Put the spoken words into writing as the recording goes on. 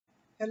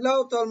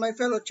Hello to all my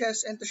fellow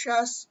chess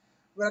enthusiasts.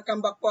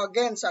 Welcome back po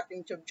again sa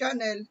aking YouTube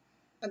channel.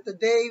 And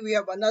today we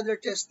have another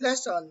chess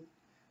lesson,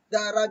 the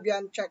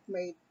Arabian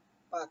Checkmate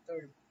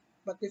pattern.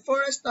 But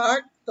before I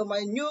start to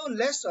my new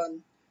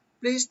lesson,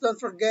 please don't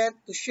forget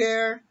to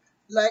share,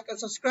 like, and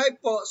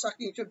subscribe po sa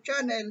aking YouTube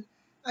channel.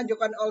 And you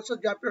can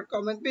also drop your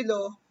comment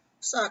below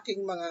sa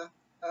aking mga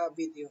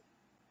video.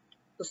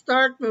 To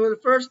start, we will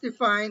first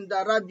define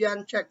the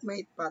Arabian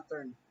Checkmate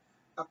pattern.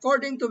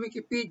 According to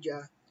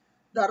Wikipedia,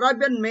 the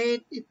Arabian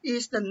mate, it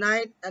is the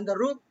knight and the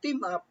rook team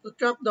up to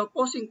trap the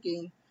opposing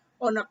king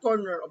on a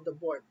corner of the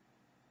board.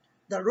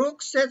 The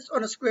rook sits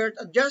on a square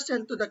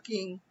adjacent to the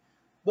king,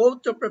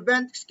 both to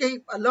prevent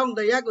escape along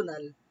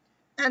diagonal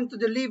and to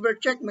deliver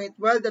checkmate,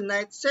 while the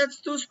knight sets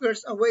two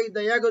squares away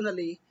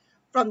diagonally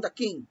from the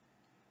king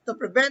to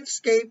prevent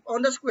escape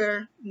on the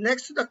square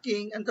next to the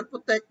king and to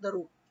protect the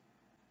rook.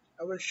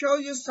 I will show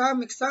you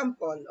some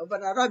example of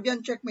an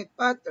Arabian checkmate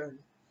pattern,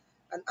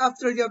 and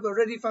after you are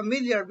already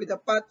familiar with the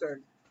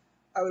pattern,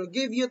 I will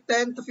give you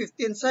 10 to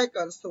 15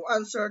 seconds to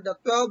answer the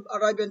 12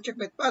 Arabian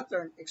checkmate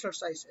pattern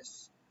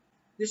exercises.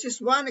 This is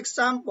one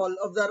example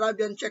of the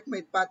Arabian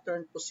checkmate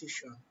pattern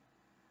position.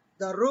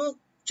 The rook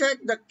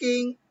check the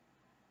king,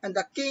 and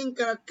the king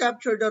cannot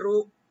capture the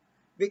rook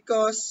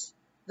because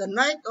the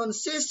knight on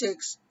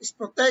c6 is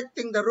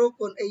protecting the rook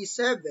on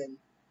a7.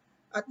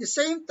 At the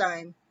same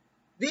time,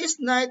 this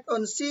knight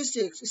on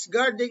c6 is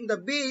guarding the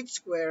b8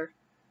 square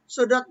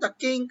so that the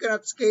king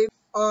cannot escape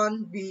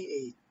on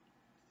b8.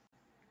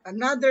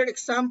 Another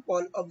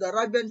example of the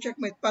Arabian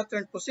checkmate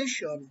pattern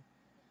position,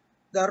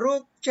 the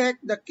rook check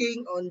the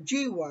king on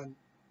g1,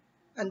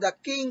 and the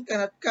king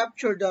cannot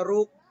capture the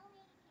rook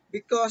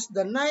because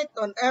the knight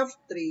on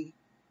f3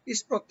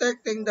 is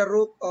protecting the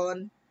rook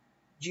on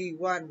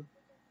g1.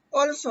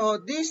 Also,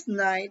 this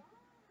knight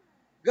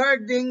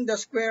guarding the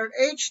square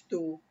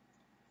h2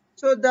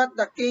 so that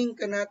the king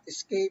cannot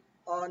escape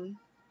on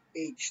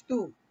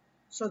h2.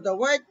 So the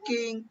white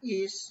king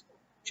is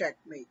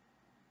checkmate.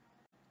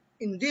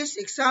 In this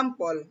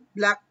example,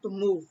 black to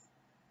move,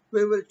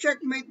 we will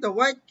checkmate the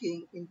white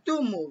king in two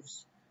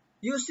moves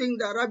using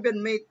the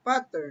Arabian mate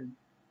pattern.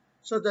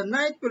 So the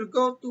knight will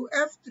go to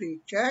f3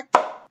 check,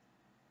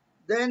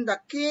 then the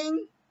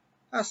king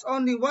has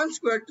only one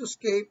square to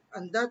escape,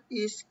 and that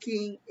is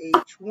king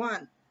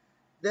h1.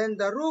 Then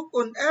the rook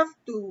on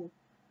f2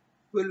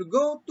 will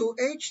go to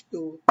h2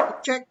 to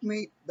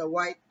checkmate the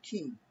white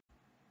king.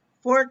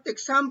 Fourth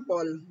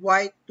example,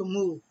 white to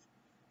move.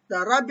 The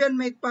Arabian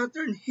mate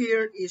pattern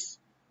here is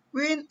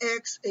queen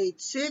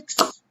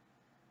x8-6.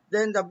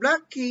 Then the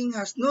black king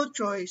has no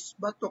choice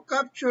but to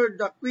capture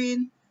the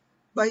queen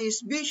by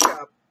his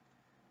bishop.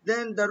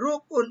 Then the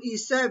rook on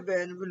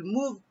e7 will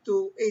move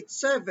to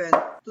h7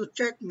 to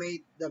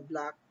checkmate the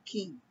black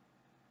king.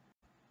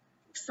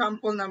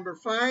 Example number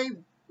 5,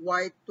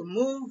 white to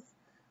move.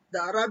 The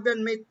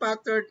Arabian mate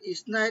pattern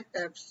is knight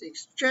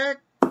f6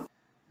 check.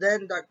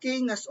 Then the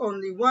king has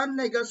only one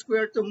legal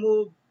square to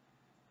move,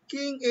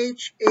 king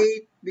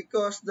h8,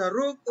 because the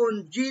rook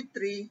on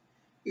g3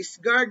 is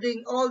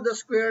guarding all the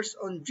squares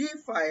on g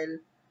file,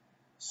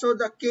 so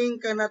the king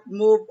cannot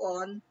move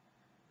on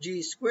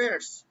g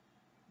squares.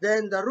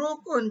 Then the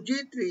rook on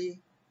g3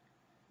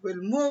 will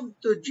move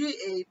to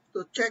g8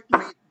 to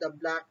checkmate the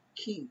black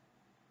king.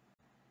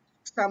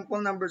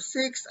 Example number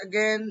 6,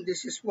 again,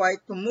 this is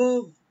white to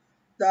move.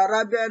 The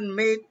Arabian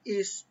mate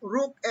is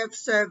rook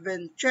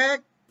f7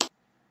 check.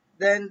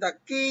 Then the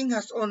king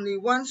has only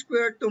one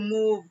square to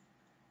move,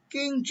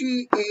 king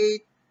g8.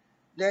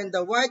 Then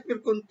the white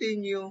will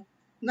continue,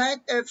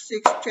 knight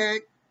f6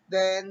 check.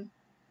 Then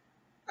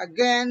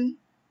again,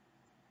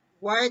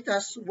 white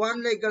has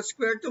one legal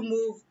square to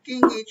move, king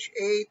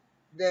h8.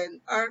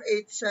 Then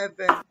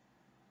r8-7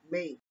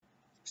 mate.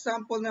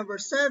 Example number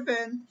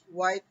 7,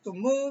 white to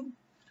move.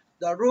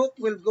 The rook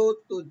will go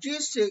to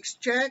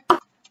g6 check.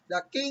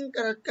 The king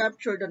cannot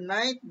capture the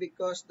knight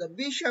because the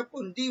bishop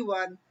on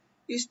d1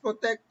 is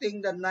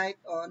protecting the knight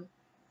on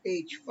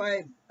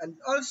h5. And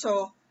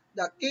also,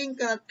 the king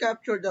cannot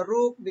capture the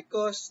rook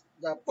because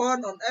the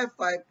pawn on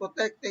f5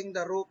 protecting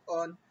the rook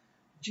on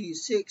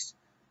g6.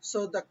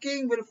 So the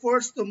king will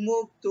force to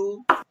move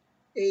to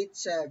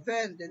h7.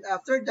 Then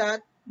after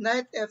that,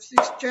 knight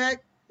f6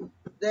 check.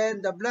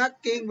 Then the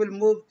black king will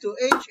move to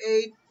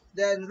h8.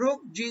 Then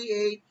rook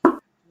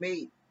g8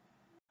 mate.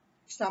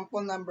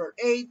 Example number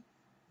 8,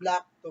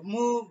 black to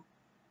move.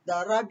 The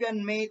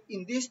Arabian mate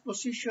in this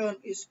position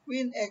is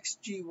queen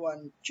x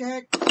g1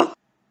 check.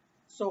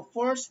 So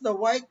first the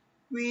white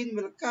queen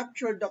will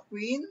capture the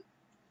queen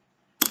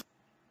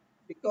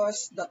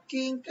because the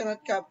king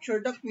cannot capture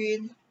the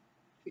queen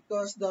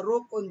because the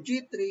rook on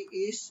g3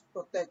 is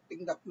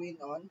protecting the queen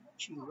on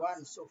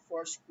g1. So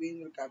first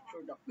queen will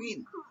capture the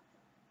queen.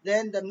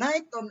 Then the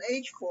knight on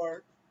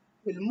h4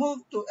 will move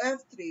to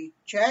f3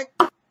 check.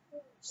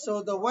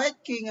 So the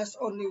white king has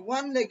only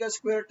one legal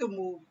square to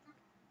move,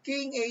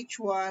 king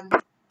h1.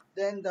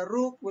 Then the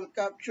rook will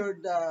capture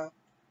the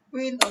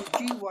queen on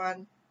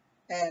g1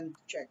 and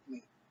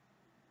checkmate.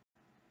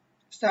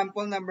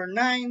 Example number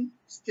 9,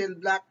 still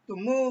black to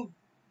move.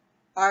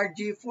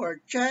 rg4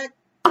 check.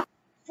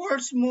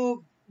 First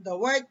move, the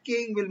white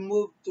king will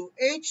move to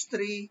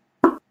h3.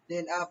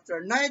 Then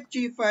after knight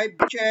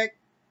g5 check,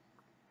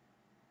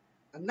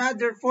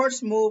 another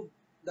first move,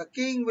 the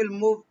king will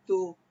move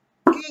to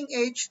king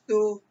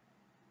h2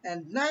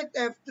 and knight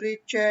f3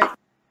 check.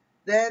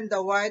 Then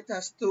the white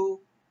has two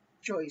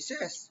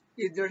choices.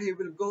 Either he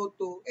will go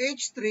to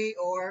h3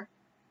 or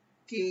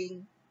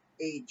king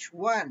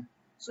h1.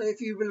 So if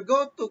he will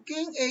go to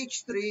king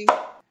h3,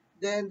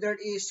 then there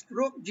is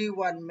rook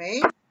g1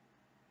 mate,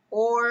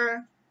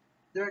 or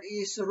there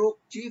is rook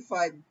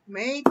g5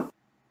 mate,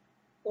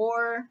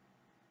 or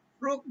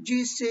rook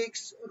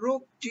g6,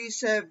 rook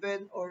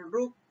g7, or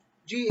rook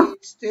g8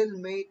 still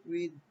mate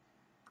with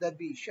the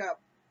bishop.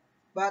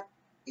 But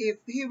if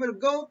he will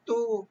go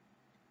to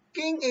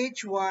king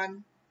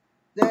h1,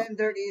 then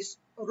there is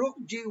rook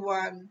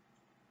g1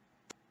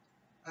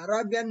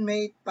 Arabian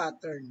mate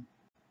pattern.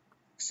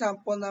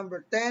 Example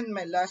number 10,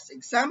 my last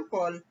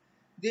example.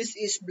 This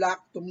is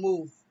black to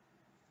move.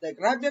 The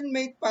Arabian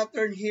mate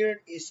pattern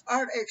here is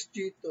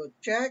rxg2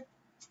 check.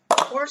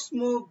 First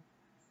move,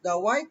 the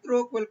white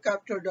rook will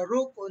capture the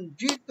rook on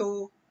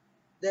g2.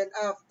 Then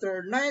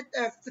after knight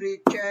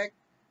f3 check,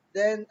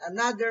 then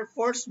another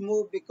forced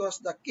move because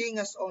the king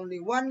has only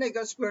one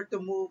legal square to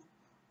move,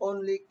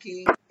 only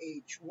king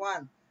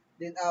h1.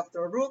 Then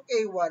after rook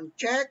a1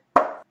 check,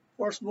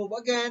 forced move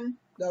again,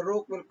 the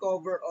rook will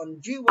cover on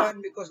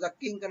g1 because the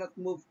king cannot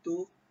move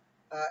to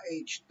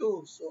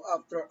h2. So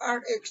after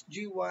rx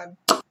g1,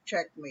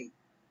 checkmate.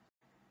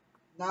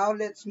 Now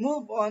let's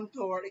move on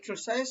to our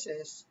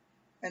exercises.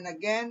 And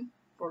again,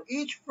 for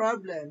each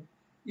problem,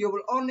 you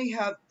will only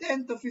have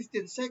 10 to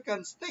 15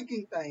 seconds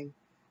thinking time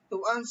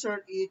to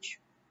answer each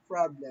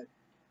problem.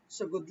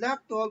 So good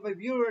luck to all my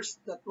viewers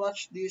that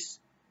watch this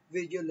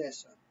video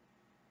lesson.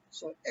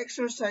 So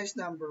exercise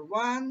number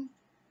 1,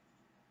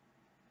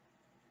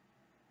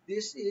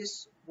 this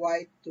is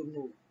white to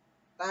move.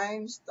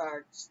 Time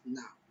starts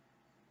now.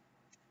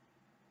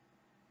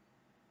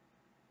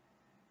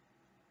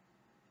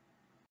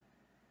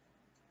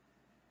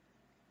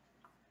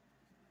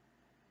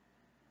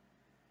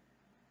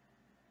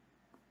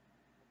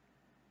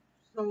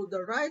 So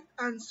the right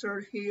answer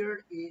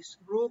here is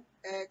rook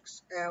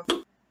x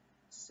f7.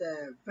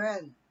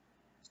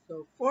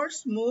 So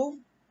first move,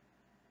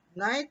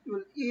 knight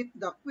will eat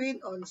the queen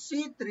on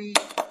c3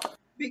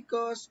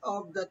 because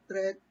of the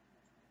threat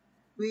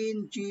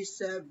queen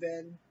g7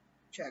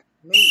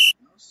 checkmate.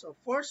 So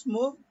first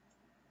move,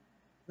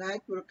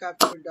 knight will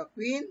capture the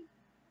queen,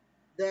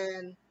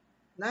 then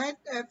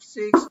knight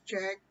f6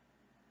 check.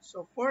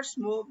 So first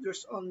move,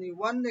 there's only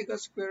one legal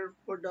square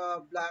for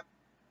the black,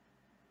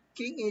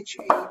 king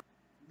h8,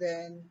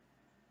 then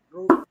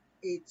rook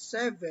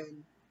h7,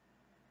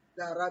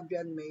 the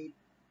Arabian mate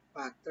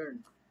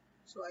pattern.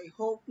 So I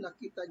hope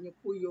nakita nyo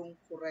po yung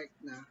correct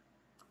na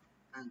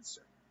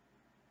answer.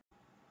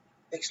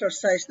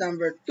 Exercise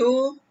number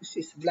 2, this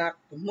is black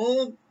to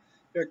move.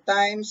 Your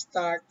time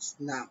starts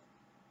now.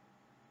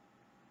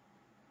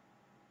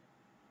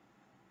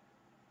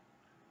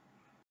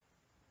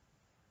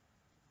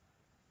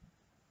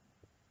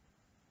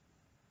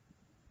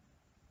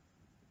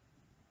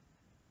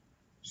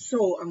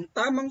 So, ang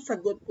tamang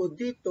sagot po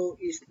dito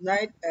is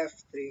knight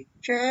f3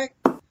 check.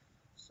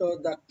 So,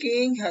 the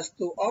king has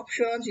two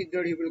options.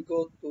 Either he will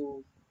go to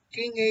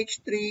king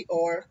h3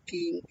 or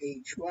king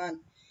h1.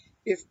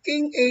 If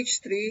king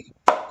h3,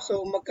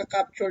 so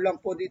magka-capture lang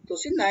po dito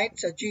si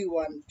knight sa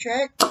g1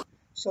 check.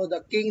 So,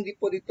 the king di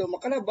po dito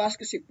makalabas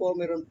kasi po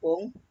meron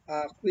pong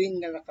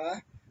queen na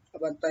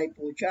nakabantay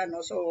po dyan.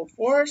 No? So,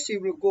 first, he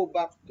will go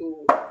back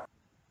to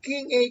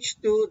king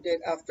h2.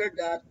 Then, after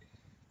that,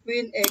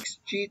 queen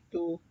x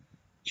g2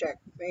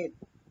 checkmate.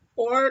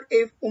 Or,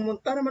 if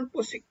pumunta naman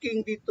po si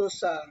king dito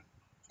sa,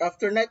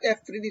 after knight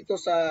f3 dito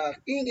sa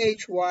king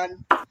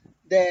h1,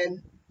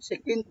 then,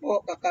 si queen po,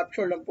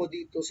 kakapture lang po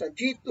dito sa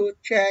g2,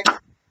 check.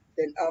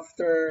 Then,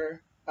 after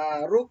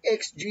rook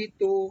x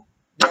g2,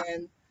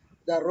 then,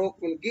 the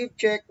rook will give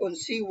check on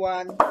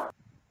c1.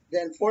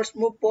 Then, first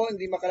move po,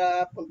 hindi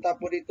makalapunta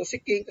po dito si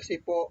king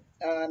kasi po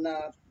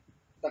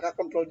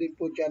nakakontrol din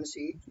po dyan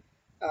si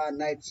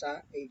knight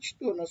sa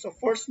h2. No? So,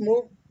 first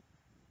move,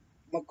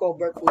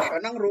 mag-cover po siya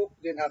ng rook.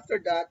 Then, after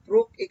that,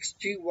 rook x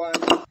g1,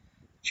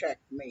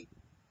 checkmate.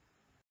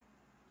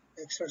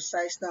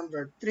 Exercise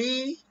number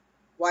 3,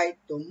 white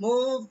to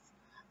move.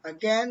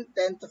 Again,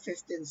 10 to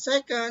 15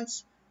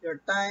 seconds. Your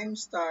time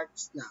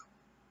starts now.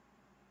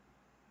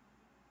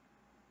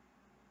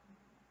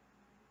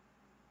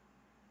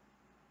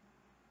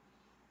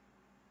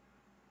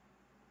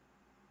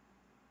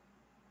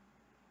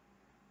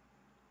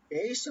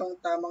 Okay, so ang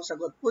tamang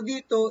sagot po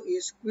dito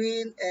is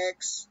queen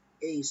x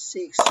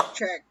a6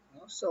 check.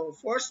 So,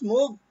 first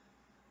move,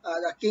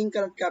 the king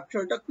cannot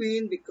capture the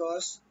queen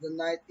because the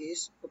knight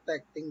is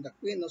protecting the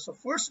queen. So,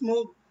 first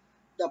move,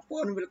 the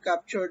pawn will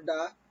capture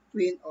the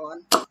queen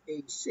on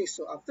a6.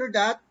 So, after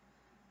that,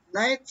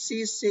 knight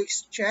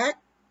c6 check.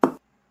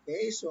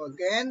 Okay, so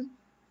again,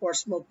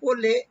 first move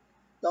puli,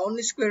 the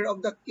only square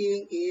of the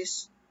king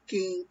is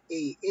king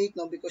a8,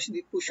 no? Because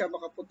hindi po siya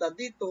makapunta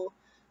dito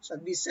sa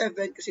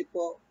b7 kasi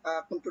po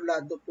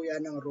kontrolado po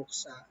yan ng rook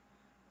sa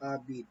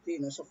b3,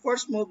 no? So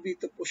first move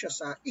dito po siya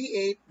sa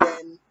e8,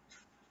 then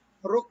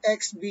rook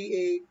x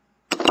b8,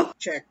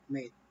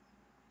 checkmate.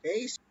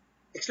 Okay, so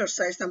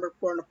exercise number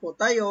 4 na po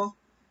tayo.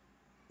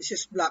 This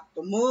is black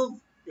to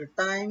move. Your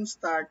time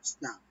starts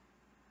now.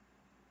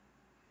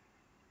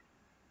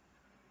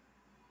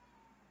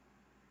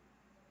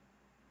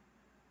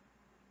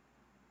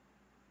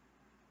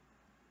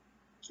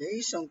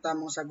 Okay, so ang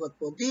tamang sagot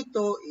po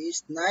dito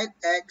is knight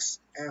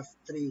x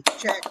f3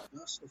 check.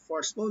 No? So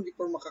first move, hindi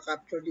po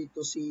makakapture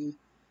dito si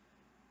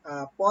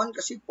pawn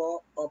kasi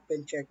po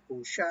open check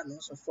po siya.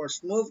 No? So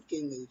first move,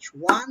 king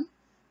h1.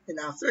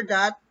 Then after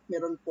that,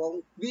 meron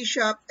pong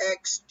bishop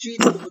x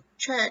g2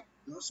 check.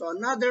 No? So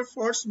another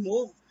first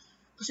move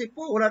kasi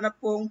po wala na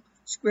pong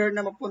square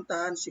na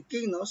mapuntahan si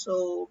king. No?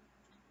 So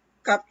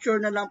capture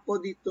na lang po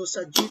dito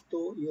sa g2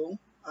 yung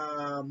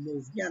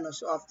move niya. No?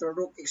 So after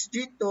rook x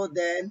g2,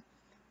 then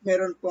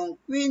meron pong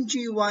queen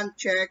g1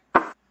 check.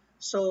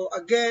 So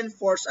again,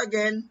 force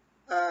again,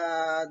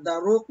 the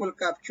rook will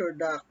capture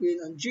the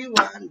queen on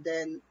g1,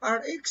 then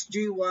rx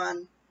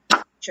g1,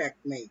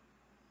 checkmate.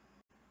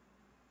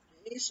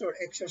 Okay, so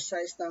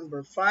exercise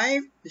number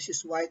 5. This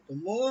is white to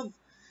move.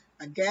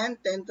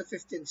 Again, 10 to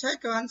 15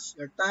 seconds.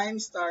 Your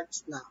time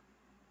starts now.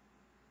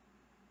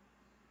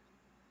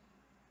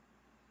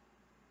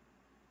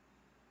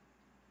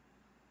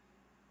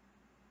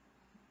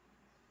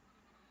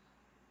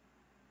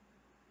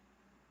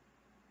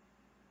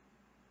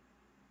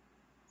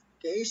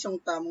 Okay, so ang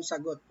tamang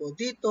sagot po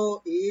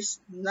dito is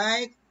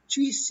knight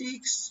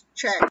g6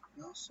 check.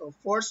 No? So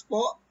force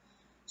po,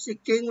 si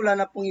king wala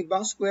na pong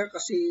ibang square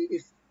kasi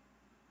if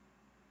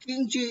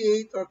king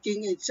g8 or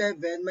king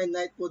h7, may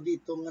knight po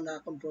dito na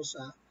nakakontrol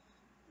sa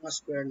mga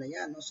square na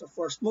yan. No? So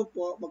first move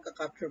po,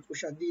 magka-capture po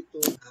siya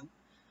dito ng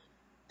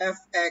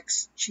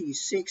fx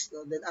g6.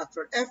 No? Then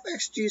after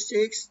fx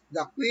g6,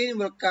 the queen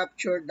will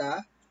capture the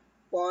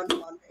pawn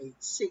on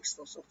h6.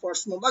 No? So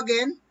first move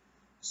again.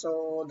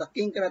 So the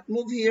king cannot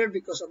move here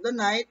because of the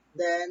knight.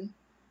 Then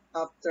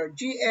after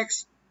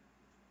gx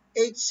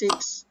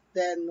h6,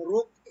 then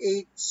rook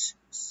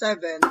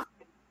h7,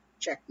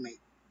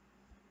 checkmate.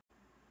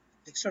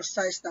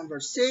 Exercise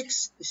number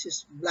 6. This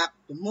is black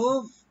to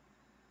move.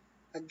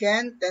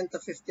 Again, 10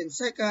 to 15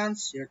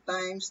 seconds. Your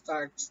time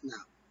starts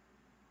now.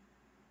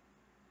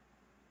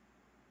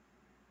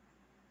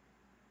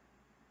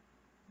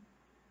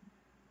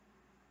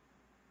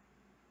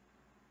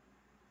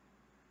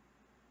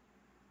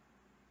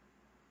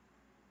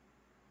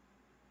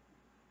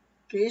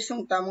 Okay, so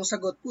ang tamang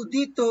sagot po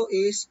dito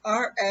is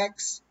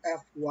rx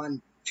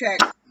f1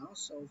 check. No?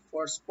 So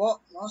force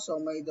po. No?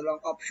 So may dalawang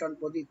option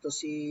po dito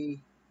si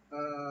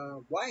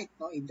white.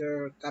 No?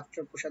 Either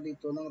capture po siya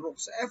dito ng rook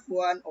sa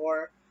f1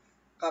 or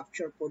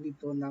capture po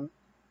dito ng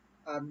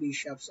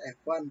bishop sa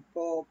f1.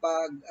 Po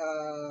pag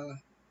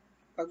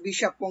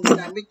bishop pong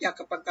ginamit niya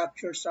kapag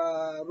capture sa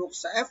rook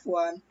sa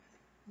f1,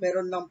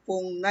 meron lang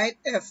pong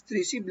knight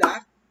f3 si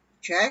black,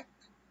 check.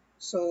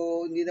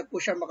 So, hindi na po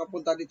siya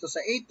makapunta dito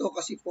sa a2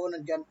 kasi po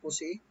nandyan po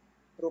si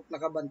rook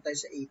nakabantay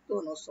sa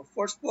a2. No? So,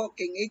 first po,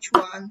 king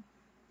h1.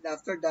 And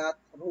after that,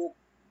 rook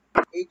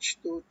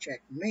h2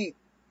 checkmate.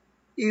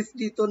 If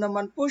dito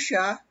naman po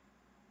siya,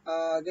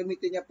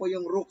 gamitin niya po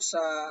yung rook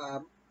sa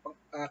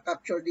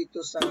capture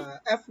dito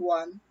sa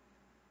f1.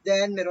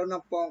 Then, meron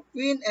na pong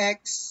queen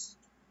x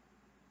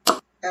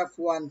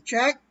f1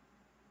 check.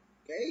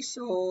 Okay,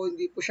 so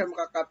hindi po siya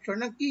makakapture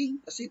ng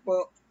king kasi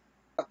po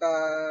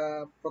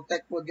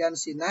naka-protect po dyan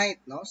si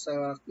knight, no,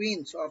 sa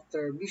queen. So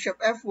after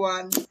bishop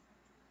f1,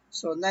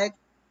 so knight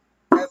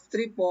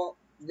f3 po,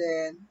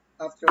 then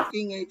after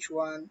king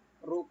h1,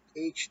 rook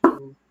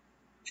h2,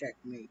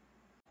 checkmate.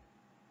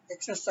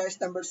 Exercise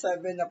number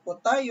 7 na po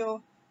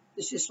tayo.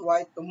 This is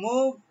white to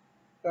move.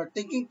 Your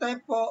thinking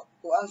time po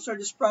to answer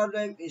this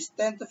problem is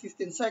 10 to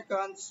 15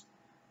 seconds.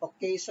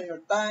 Okay, so your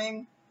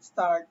time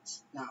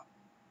starts now.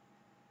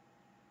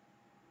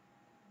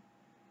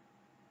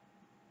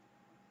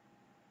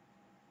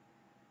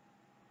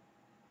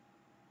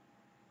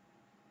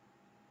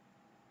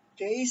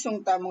 Okay, so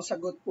ang tamang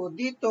sagot po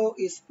dito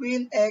is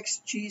queen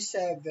x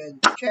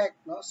g7 check,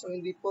 no? So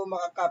hindi po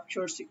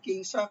makakapture si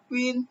king sa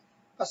queen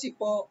kasi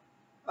po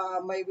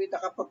may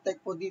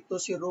nakaprotect po dito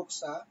si rook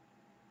sa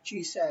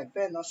g7,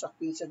 no? Sa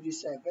queen sa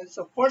g7.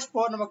 So first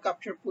po na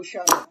mag-capture po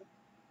siya ng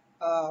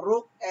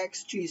rook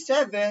x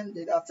g7,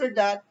 then after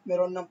that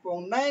meron na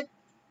pong knight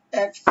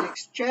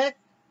f6 check.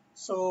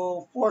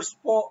 So force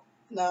po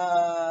na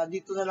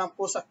dito na lang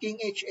po sa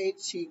king h8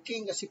 si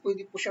king kasi po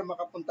hindi po siya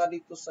makapunta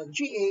dito sa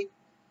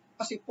g8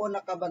 kasi po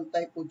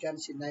nakabantay po dyan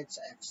si knight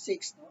sa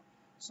f6. No?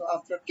 So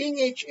after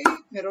king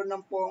h8, meron na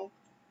pong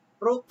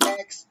rook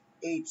x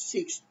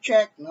h6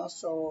 check. No?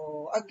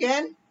 So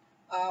again,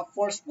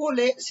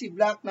 forcefully si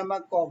black na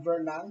mag-cover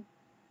ng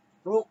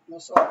rook.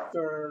 No? So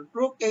after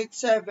rook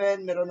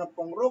h7, meron na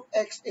pong rook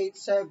x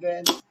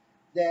h7,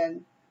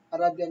 then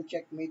Arabian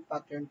checkmate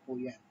pattern po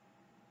yan.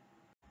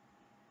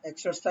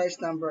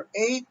 Exercise number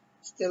 8.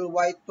 Still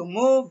white to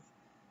move.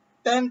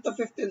 10 to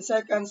 15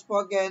 seconds po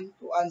again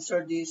to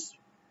answer this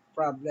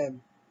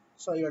problem.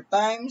 So your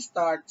time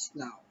starts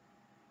now.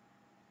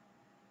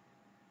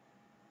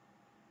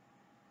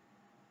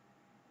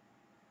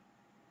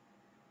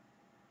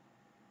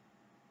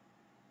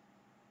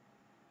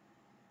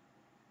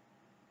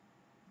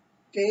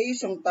 Okay,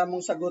 so ang tamang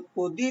sagot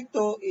po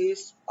dito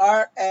is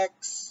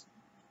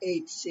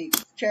RX86.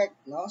 Check,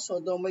 no?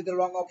 So, do may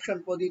dalawang option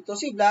po dito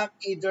si Black.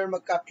 Either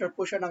mag-capture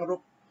po siya ng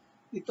Rook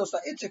dito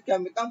sa H6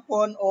 gamit ang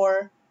pawn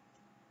or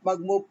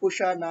mag-move po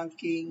siya ng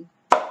King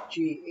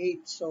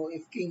G8. So,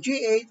 if King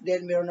G8,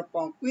 then meron na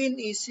po ang Queen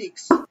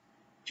E6.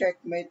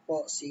 Checkmate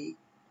po si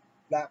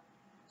Black.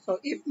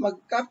 So, if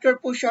mag-capture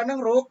po siya ng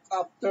Rook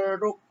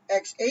after Rook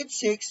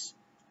X86,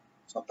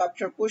 so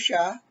capture po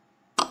siya,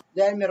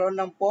 then meron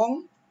lang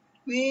pong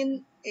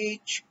Queen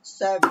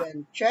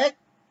H7 check.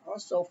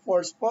 So,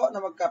 force po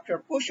na mag-capture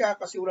po siya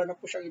kasi wala na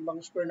po siyang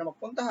ibang square na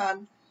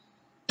mapuntahan.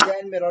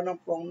 Then, meron lang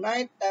pong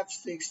Knight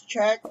F6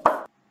 check.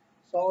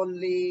 So,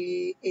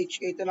 only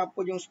H8 na lang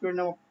po yung square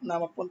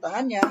na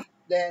mapuntahan niya.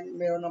 Then,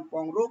 meron lang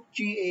pong Rook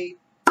G8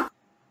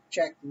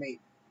 checkmate.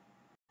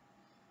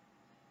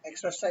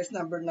 Exercise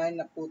number 9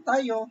 na po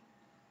tayo.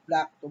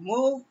 Black to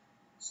move.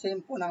 Same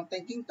po ng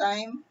thinking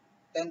time.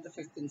 10 to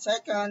 15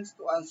 seconds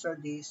to answer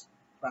this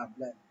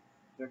problem.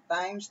 Your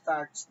time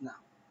starts now.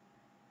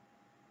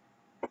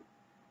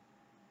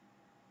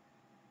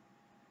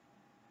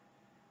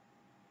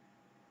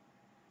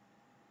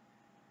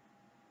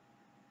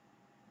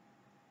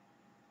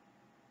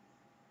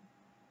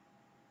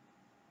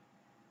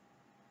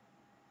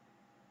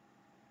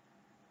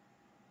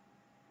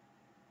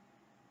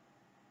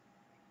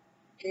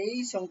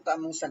 Okay, so ang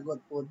tamang sagot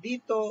po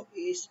dito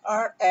is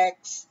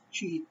RX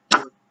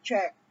G2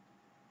 check.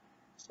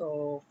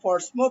 So,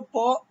 force move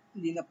po,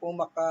 hindi na po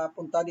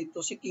makapunta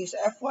dito si King sa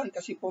F1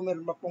 kasi po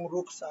meron pa pong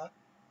Rook sa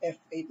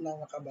F8 na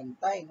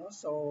nakabantay. No?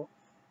 So,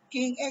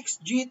 King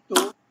X G2,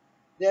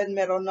 then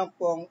meron na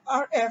pong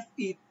RF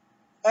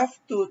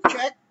F2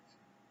 check,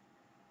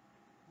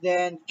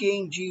 then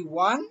King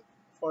G1,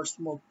 force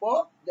move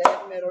po,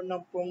 then meron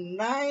na pong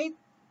Knight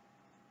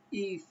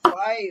E5.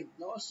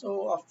 No?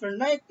 So, after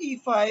Knight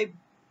E5,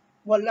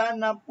 wala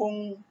na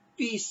pong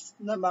piece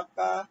na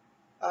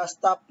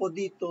maka-stop po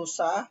dito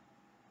sa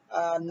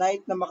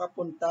knight na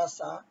makapunta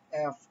sa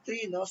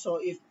F3, no?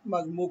 So, if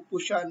mag-move po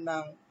siya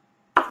ng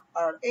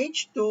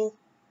RH2,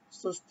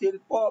 so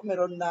still po,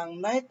 meron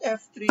ng knight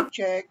F3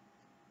 check,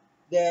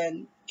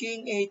 then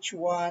King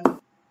H1,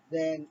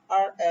 then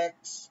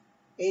RX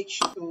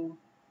H2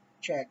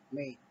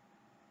 checkmate.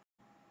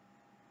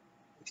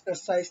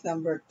 Exercise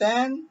number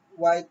 10,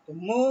 white to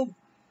move.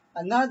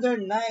 Another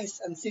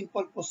nice and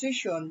simple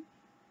position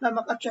na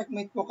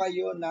maka-checkmate po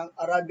kayo ng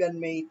Arabian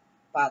mate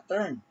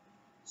pattern.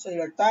 So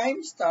your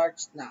time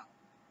starts now.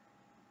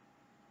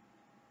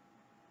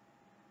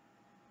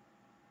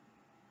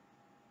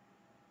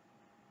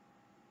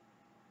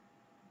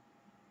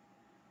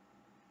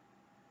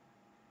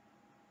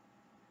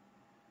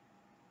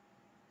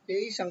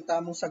 Okay, isang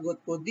tamang sagot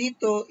po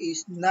dito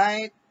is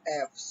Knight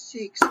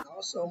F6.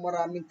 No? So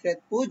maraming threat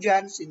po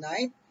dyan si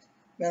Knight.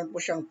 Meron po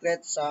siyang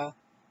threat sa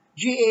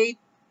G8,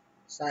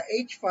 sa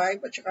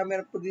H5, at saka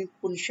meron po din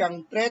po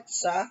siyang threat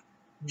sa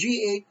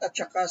G8 at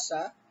saka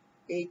sa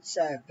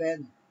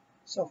H7.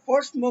 So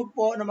first move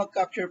po na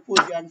mag-capture po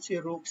dyan si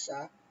Rook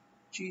sa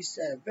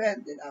G7.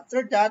 Then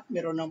after that,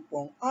 meron lang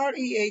pong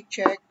RE8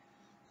 check.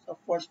 So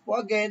force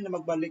po again na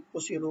magbalik po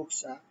si Rook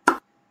sa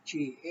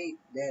G8.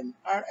 Then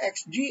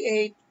RX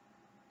G8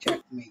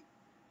 checkmate.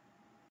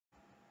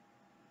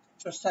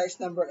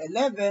 Exercise number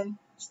 11,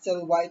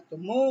 still white to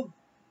move.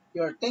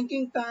 Your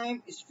thinking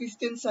time is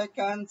 15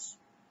 seconds.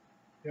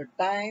 Your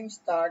time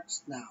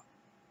starts now.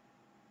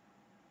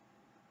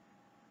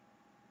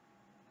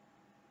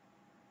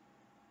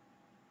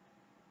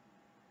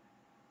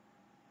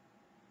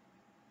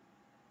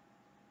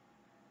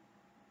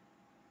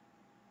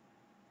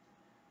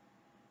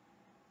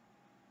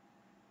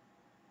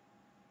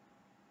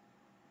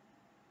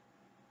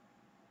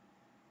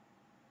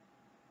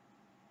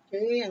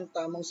 Okay, ang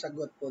tamang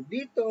sagot po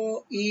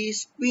dito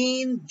is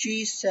Queen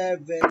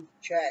G7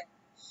 check.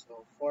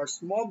 So, force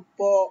move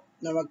po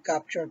na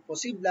mag-capture po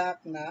si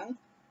Black ng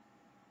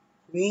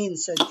Queen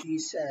sa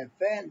G7.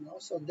 No?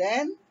 So,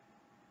 then,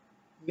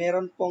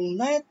 meron pong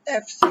Knight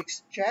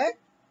F6 check.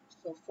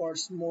 So,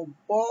 force move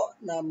po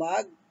na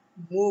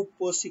mag-move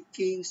po si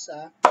King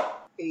sa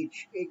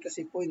H8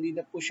 kasi po hindi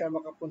na po siya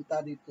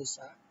makapunta dito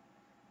sa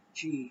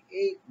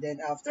G8. Then,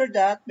 after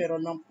that,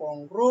 meron lang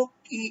pong Rook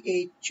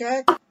E8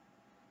 check.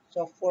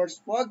 So, force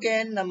po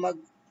again na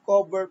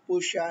mag-cover po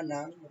siya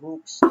ng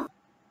Rook sa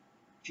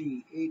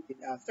G8.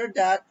 And after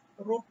that,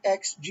 Rook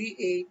X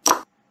G8,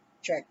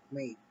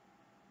 checkmate.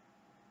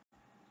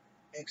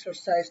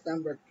 Exercise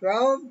number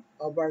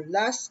 12, our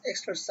last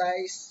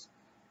exercise.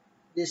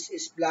 This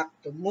is Black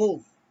to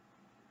move.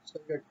 So,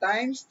 your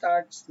time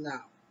starts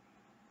now.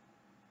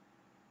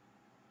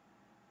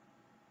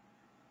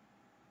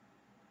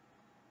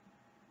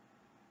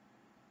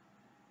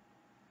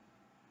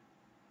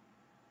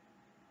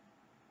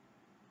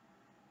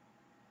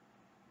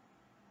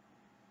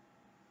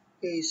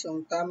 Okay, so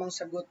ang tamang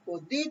sagot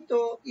po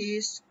dito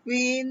is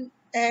Queen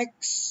X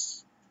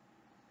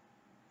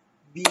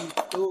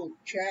B2.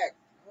 Check.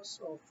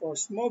 So,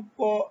 force move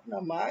po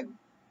na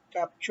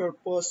mag-capture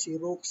po si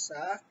Rook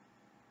sa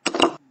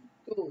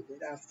B2.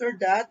 Then after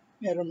that,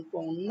 meron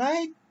pong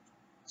Knight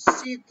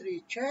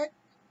C3 check.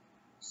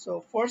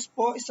 So, force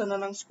po, isa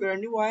na lang square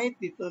ni White.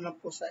 Dito na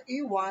po sa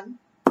E1.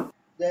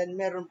 Then,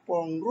 meron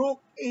pong Rook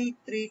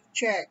A3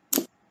 check.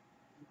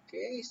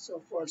 Okay, so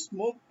force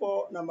move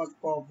po na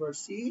mag-cover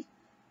si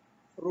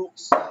Rook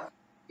sa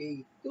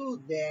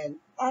A2. Then,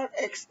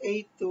 RX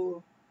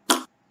A2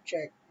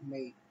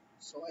 checkmate.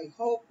 So, I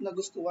hope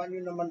nagustuhan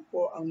nyo naman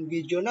po ang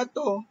video na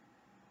to.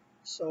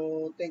 So,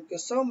 thank you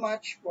so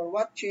much for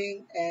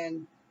watching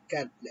and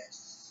God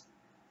bless.